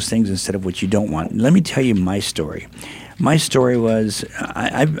focus on those things instead of what you don't want. Let me tell you my story. My story was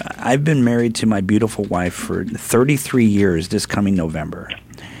I've been married to my beautiful wife for 33 years this coming November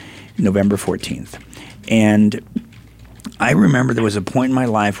 14th. And I remember there was a point in my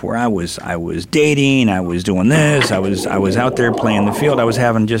life where I was dating, I was doing this, I was out there playing the field, I was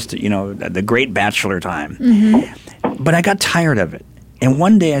having just, the great bachelor time. Mm-hmm. But I got tired of it. And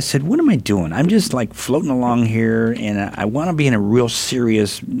one day I said, what am I doing? I'm just like floating along here, and I want to be in a real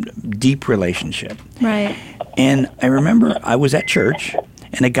serious, deep relationship. Right. And I remember I was at church,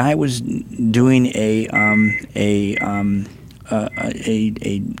 and a guy was doing a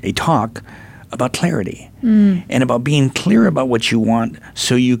talk about clarity and about being clear about what you want,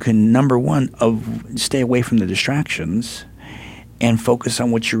 so you can, number one, stay away from the distractions and focus on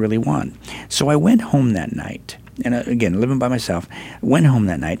what you really want. So I went home that night. And again, living by myself, went home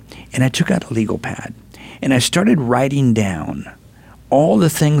that night, and I took out a legal pad, and I started writing down all the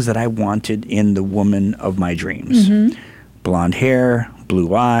things that I wanted in the woman of my dreams. Mm-hmm. Blonde hair,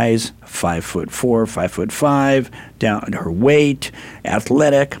 blue eyes, 5'4", 5'5", down her weight,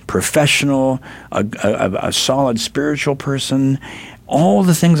 athletic, professional, a solid spiritual person. All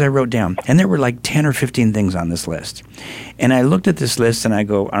the things I wrote down. And there were like 10 or 15 things on this list. And I looked at this list and I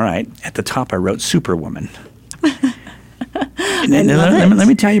go, all right, at the top I wrote Superwoman. Let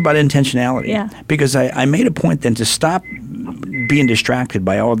me tell you about intentionality. Yeah. Because I made a point then to stop being distracted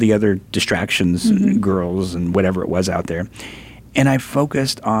by all the other distractions, mm-hmm. girls and whatever it was out there. And I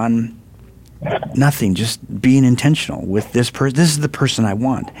focused on nothing, just being intentional with this person. This is the person I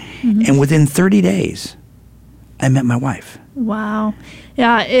want. Mm-hmm. And within 30 days, I met my wife. Wow.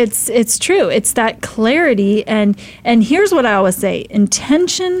 Yeah, it's true. It's that clarity. And here's what I always say.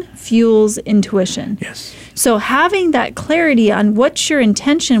 Intention fuels intuition. Yes. So having that clarity on what's your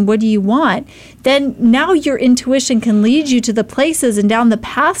intention, what do you want, then now your intuition can lead you to the places and down the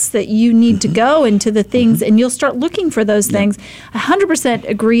paths that you need mm-hmm. to go, and to the things, mm-hmm. and you'll start looking for those things. I 100%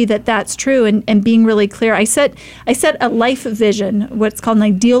 agree that that's true, and being really clear. I set a life vision, what's called an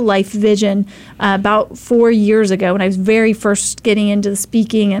ideal life vision, about 4 years ago when I was very first getting into the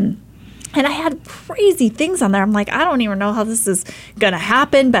speaking, and I had crazy things on there. I'm like, I don't even know how this is going to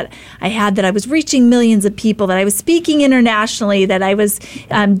happen. But I had that I was reaching millions of people, that I was speaking internationally, that I was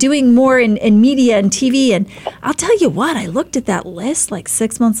doing more in media and TV. And I'll tell you what, I looked at that list like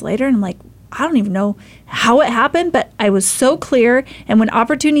 6 months later, and I'm like, I don't even know how it happened, but I was so clear. And when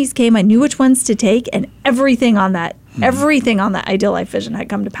opportunities came, I knew which ones to take, and everything on that ideal life vision had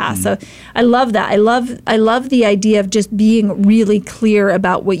come to pass. Mm-hmm. So I love that. I love the idea of just being really clear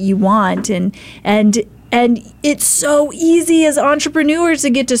about what you want, and it's so easy as entrepreneurs to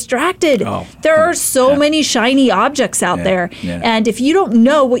get distracted. There are so many shiny objects out there. Yeah. And if you don't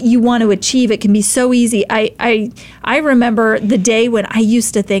know what you want to achieve, it can be so easy. I remember the day when I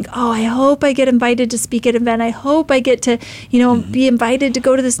used to think, I hope I get invited to speak at an event. I hope I get to, mm-hmm. be invited to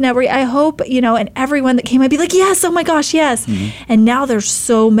go to this network. I hope, and everyone that came, I'd be like, yes, oh my gosh, yes. Mm-hmm. And now there's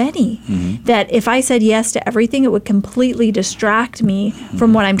so many mm-hmm. that if I said yes to everything, it would completely distract me mm-hmm.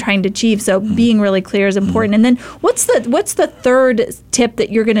 from what I'm trying to achieve. So mm-hmm. being really clear is important. And then what's the third tip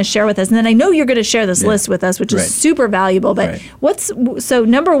that you're going to share with us? And then I know you're going to share this list with us, which is super valuable. But so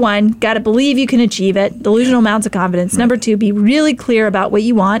number one, got to believe you can achieve it. Delusional amounts of confidence. Right. Number two, be really clear about what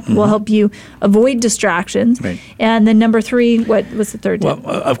you want. Mm-hmm. Will help you avoid distractions. Right. And then number three, what was the third tip?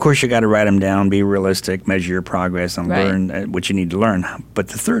 Well, of course, you got to write them down, be realistic, measure your progress, and learn what you need to learn. But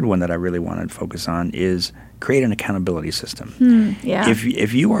the third one that I really wanted to focus on is create an accountability system. Yeah.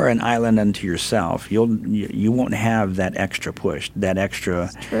 If you are an island unto yourself, you won't have that extra push, that extra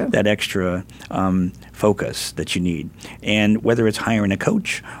focus that you need. And whether it's hiring a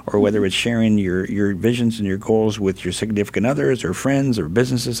coach or whether it's sharing your visions and your goals with your significant others or friends or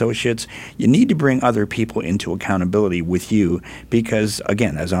business associates, you need to bring other people into accountability with you because,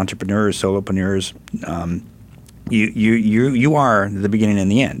 again, as entrepreneurs, solopreneurs, you are the beginning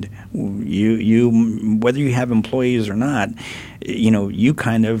and the end. You whether you have employees or not, you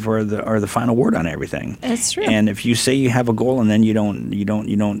kind of are the final word on everything. That's true. And if you say you have a goal and then you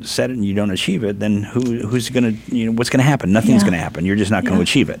don't set it and you don't achieve it, then who's going to what's going to happen? Nothing's going to happen. You're just not going to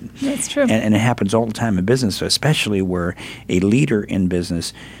achieve it. That's true. And it happens all the time in business, especially where a leader in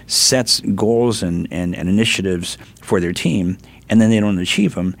business sets goals and initiatives for their team, and then they don't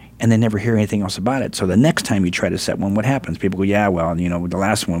achieve them, and they never hear anything else about it. So the next time you try to set one, what happens? People go, yeah, well, the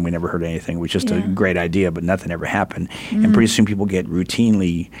last one we never heard anything. It was just a great idea, but nothing ever happened. And pretty soon people get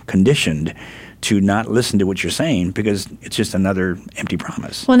routinely conditioned to not listen to what you're saying because it's just another empty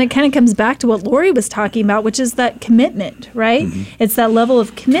promise. Well, and it kind of comes back to what Lori was talking about, which is that commitment, right? It's that level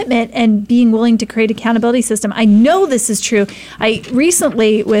of commitment and being willing to create accountability system. I know this is true. I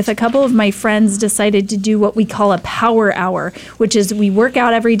recently, with a couple of my friends, decided to do what we call a power hour, which is we work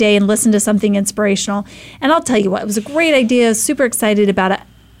out every day and listen to something inspirational. And I'll tell you what, it was a great idea, super excited about it.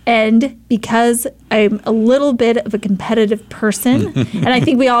 And because I'm a little bit of a competitive person, and I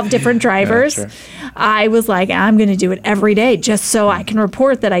think we all have different drivers, I was like, I'm going to do it every day just so I can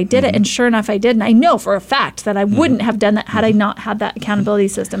report that I did it. And sure enough, I did. And I know for a fact that I wouldn't have done that had I not had that accountability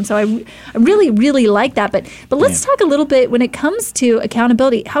system. So I really, really like that. But let's talk a little bit when it comes to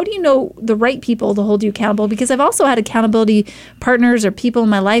accountability. How do you know the right people to hold you accountable? Because I've also had accountability partners or people in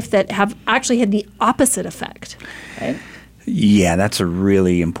my life that have actually had the opposite effect, right? Yeah, that's a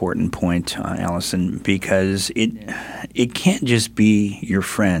really important point, Allison, because it can't just be your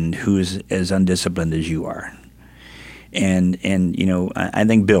friend who's as undisciplined as you are. And I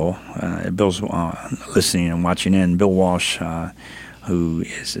think Bill's listening and watching in. Bill Walsh, who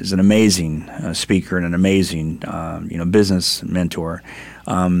is an amazing speaker and an amazing business mentor,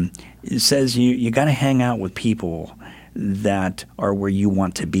 says you got to hang out with people that are where you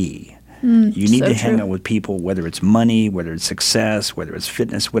want to be. You need to hang out with people, whether it's money, whether it's success, whether it's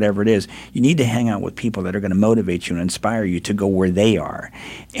fitness, whatever it is. You need to hang out with people that are going to motivate you and inspire you to go where they are.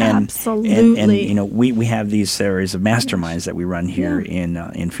 And, Absolutely. And we have these series of masterminds that we run here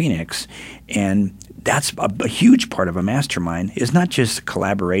in Phoenix, and that's a huge part of a mastermind is not just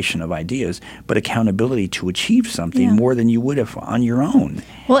collaboration of ideas, but accountability to achieve something more than you would have on your own.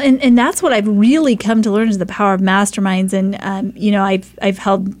 Well, and that's what I've really come to learn is the power of masterminds. And I've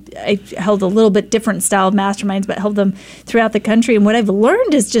held a little bit different style of masterminds, but held them throughout the country. And what I've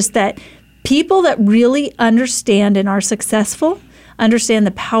learned is just that people that really understand and are successful understand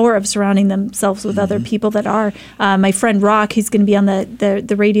the power of surrounding themselves with other people that are. My friend Rock, he's going to be on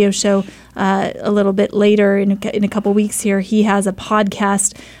the radio show a little bit later in a couple weeks here. He has a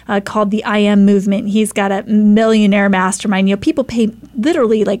podcast called the I Am Movement. He's got a millionaire mastermind. People pay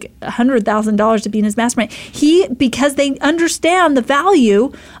literally like $100,000 to be in his mastermind. Because they understand the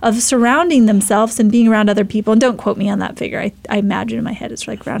value of surrounding themselves and being around other people. And don't quote me on that figure. I imagine in my head it's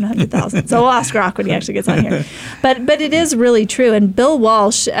like around 100,000. So we'll ask Rock when he actually gets on here. But it is really true. And Bill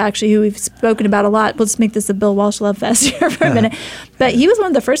Walsh, actually, who we've spoken about a lot. Let's make this a Bill Walsh Love Fest here for a minute. But he was one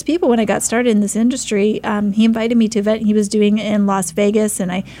of the first people when I got started in this industry. He invited me to an event he was doing in Las Vegas, and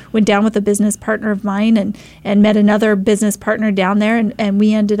I went down with a business partner of mine and met another business partner down there, and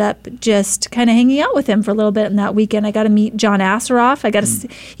we ended up just kind of hanging out with him for a little bit. And that weekend, I got to meet John Asseroff. I got to,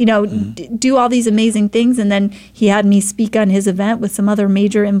 do all these amazing things, and then he had me speak on his event with some other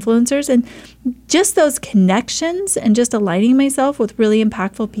major influencers, and just those connections and just aligning myself with really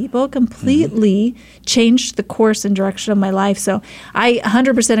impactful people completely changed the course and direction of my life. So I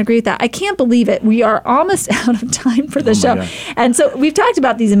 100% agree with that. I can't believe it. We are almost out of time for the show. God. And so we've talked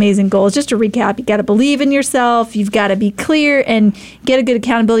about these amazing goals. Just to recap, you got to believe in yourself. You've got to be clear and get a good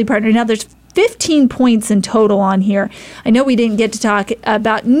accountability partner. Now there's 15 points in total on here. I know we didn't get to talk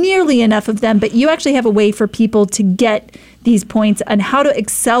about nearly enough of them, but you actually have a way for people to get these points on how to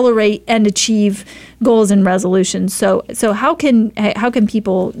accelerate and achieve goals and resolutions. So how can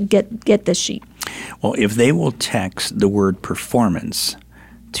people get this sheet? Well, if they will text the word performance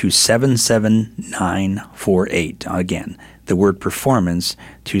to 77948, again, the word performance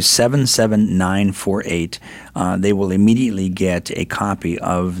to 77948, they will immediately get a copy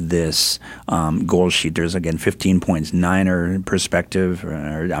of this goal sheet. There's, again, 15 points. 9 are perspective,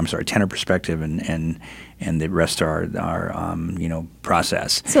 10 are perspective, and the rest are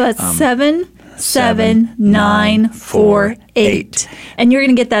process. So that's 77948. And you're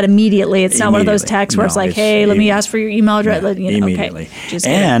going to get that immediately. It's not one of those texts where it's like, hey, let me ask for your email address. Immediately.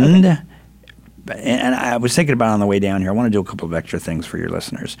 Okay. And I was thinking about on the way down here, I want to do a couple of extra things for your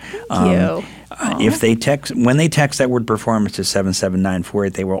listeners. Thank you. If they when they text that word performance to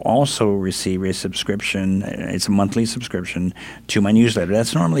 77948, they will also receive a subscription. It's a monthly subscription to my newsletter.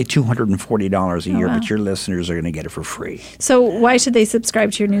 That's normally $240 a year, but your listeners are going to get it for free. So why should they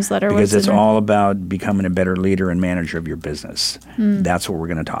subscribe to your newsletter? Because it's all about becoming a better leader and manager of your business. That's what we're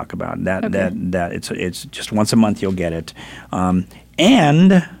going to talk about. That it's just once a month you'll get it,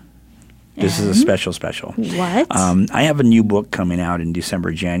 and this is a special. What? I have a new book coming out in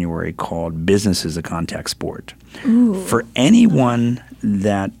December, January called Business is a Contact Sport. Ooh. For anyone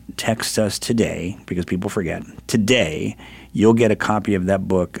that texts us today, because people forget, today you'll get a copy of that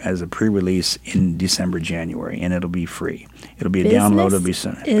book as a pre-release in December, January, and it'll be free. It'll be a download. It'll be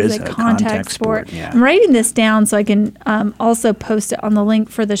a contact sport. Yeah. I'm writing this down so I can also post it on the link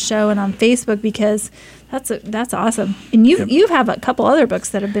for the show and on Facebook, because that's awesome. And you have a couple other books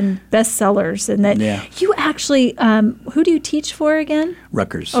that have been bestsellers, and that you actually who do you teach for again?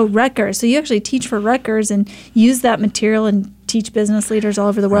 Rutgers. Oh, Rutgers. So you actually teach for Rutgers and use that material and teach business leaders all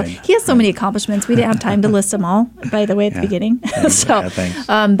over the world. He has so many accomplishments. We didn't have time to list them all, by the way, at the beginning. Thanks.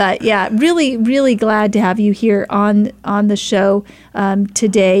 But yeah, really, really glad to have you here on the show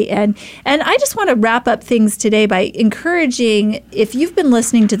today. And I just want to wrap up things today by encouraging, if you've been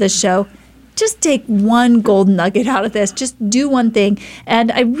listening to this show, just take one golden nugget out of this. Just do one thing.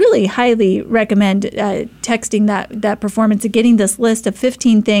 And I really highly recommend texting that performance and getting this list of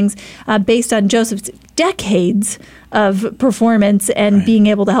 15 things based on Joseph's decades of performance and being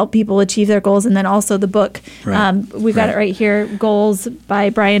able to help people achieve their goals. And then also the book. We've got it right here, Goals by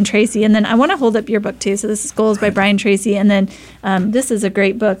Brian Tracy. And then I want to hold up your book too. So this is Goals by Brian Tracy. And then this is a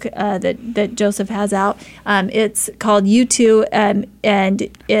great book that Joseph has out. It's called U2, and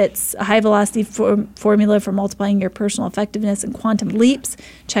it's a high velocity formula for multiplying your personal effectiveness and quantum leaps.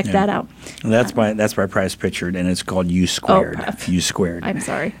 Check that out. And that's by Price Pictured, and it's called U Squared. U Squared. I'm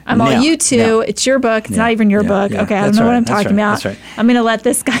sorry. I'm all U2. It's your book. It's not even your book. Okay, I don't know what I'm talking about. That's right. I'm going to let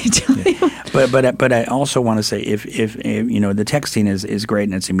this guy tell you. But I also want to say, if the texting is great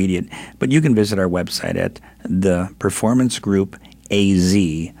and it's immediate, but you can visit our website at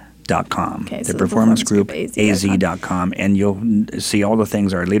theperformancegroupaz.com. Okay, the performancegroupaz.com, and you'll see all the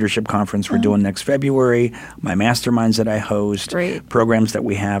things. Our leadership conference we're doing next February, my masterminds that I host, programs that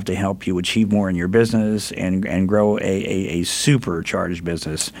we have to help you achieve more in your business and grow a supercharged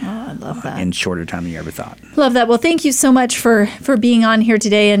business. I love that. In shorter time than you ever thought. Love that. Well, thank you so much for being on here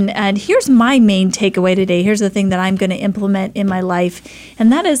today. And here's my main takeaway today. Here's the thing that I'm going to implement in my life,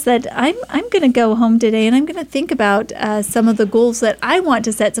 and that is that I'm going to go home today and I'm going to think about some of the goals that I want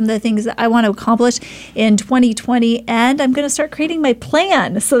to set, some of the things that I want to accomplish in 2020, and I'm going to start creating my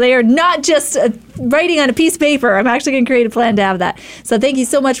plan. So they are not just writing on a piece of paper. I'm actually going to create a plan to have that. So thank you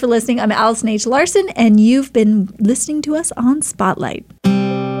so much for listening. I'm Allison H. Larson, and you've been listening to us on Spotlight.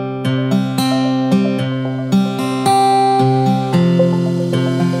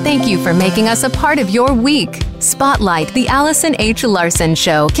 Thank you for making us a part of your week. Spotlight, the Allison H. Larson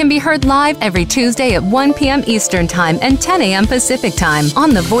Show, can be heard live every Tuesday at 1 p.m. Eastern Time and 10 a.m. Pacific Time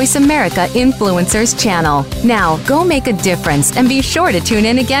on the Voice America Influencers channel. Now, go make a difference and be sure to tune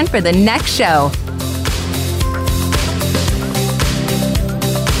in again for the next show.